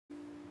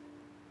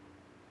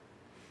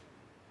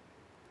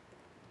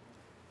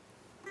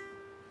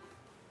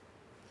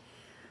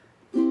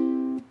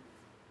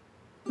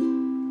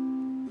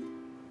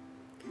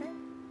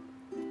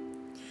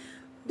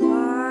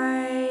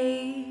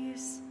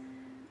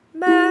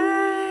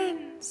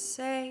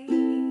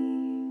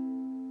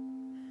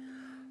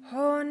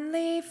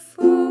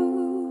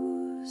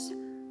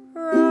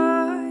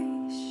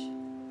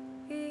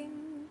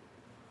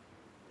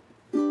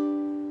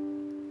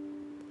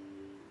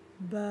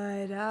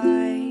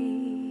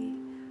I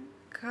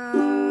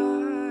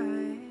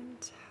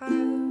can't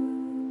help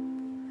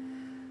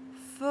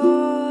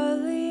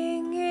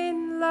falling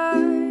in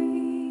love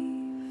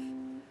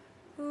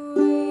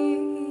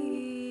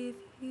with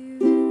you.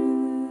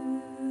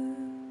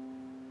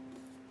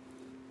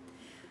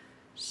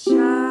 Shall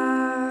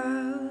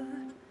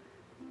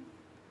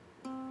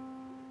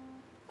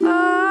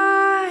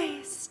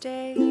I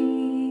stay?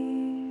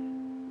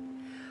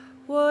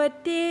 Would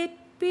it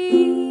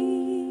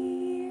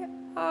be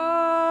I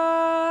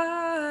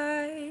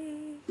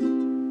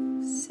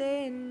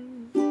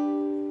sin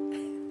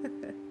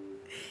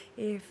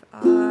if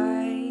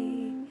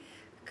I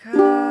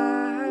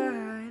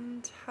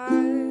can't help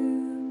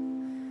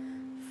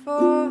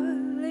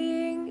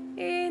falling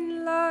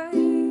in love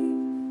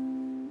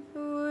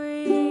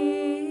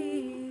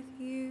with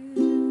you?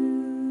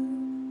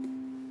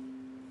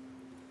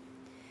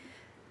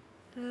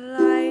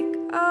 Like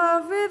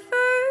a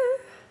river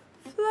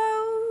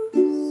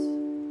flows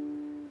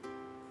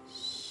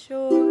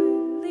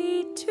surely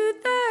to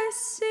the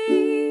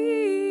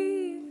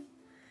sea,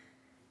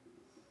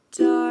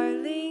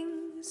 darling,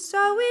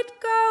 so it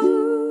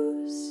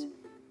goes.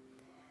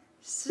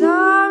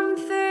 Some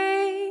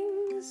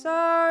things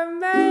are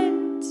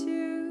meant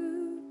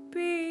to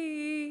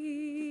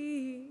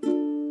be.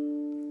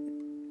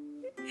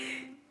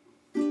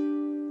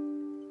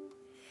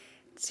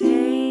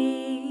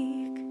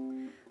 Take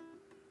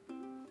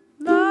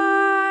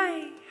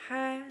my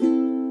hand,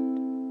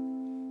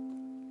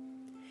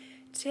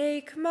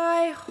 take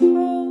my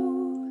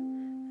whole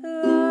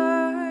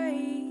life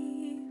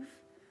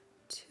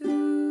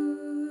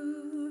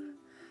too,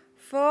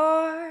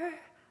 for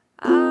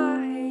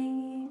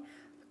I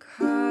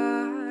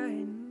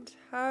can't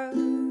help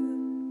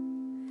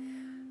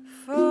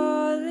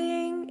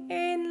falling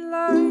in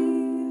love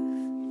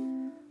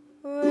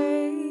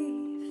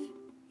with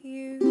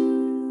you.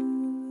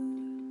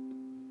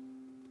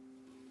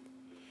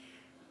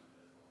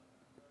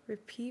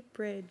 Repeat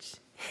bridge.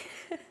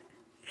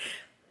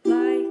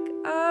 Like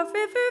a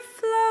river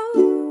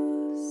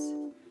flows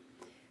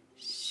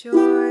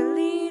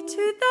surely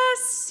to the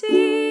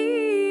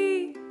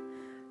sea,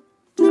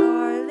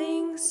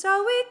 darling,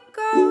 so it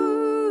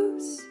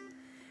goes.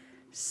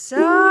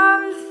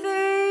 Some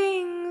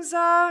things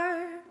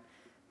are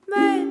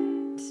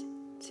meant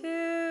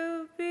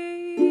to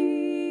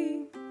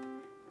be.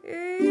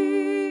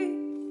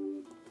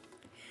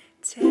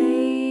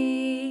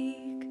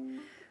 Take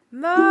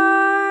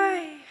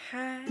my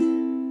hand,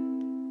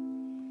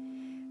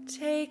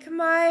 take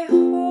my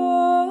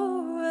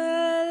whole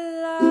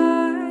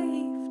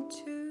life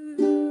too,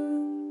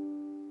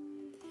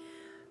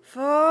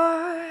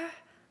 for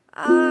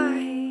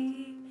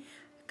I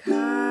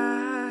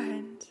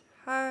can't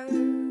help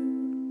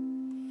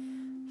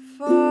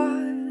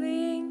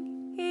falling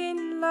in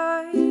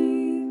love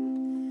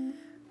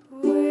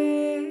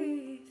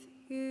with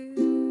you.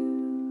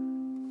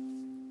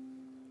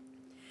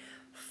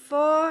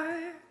 For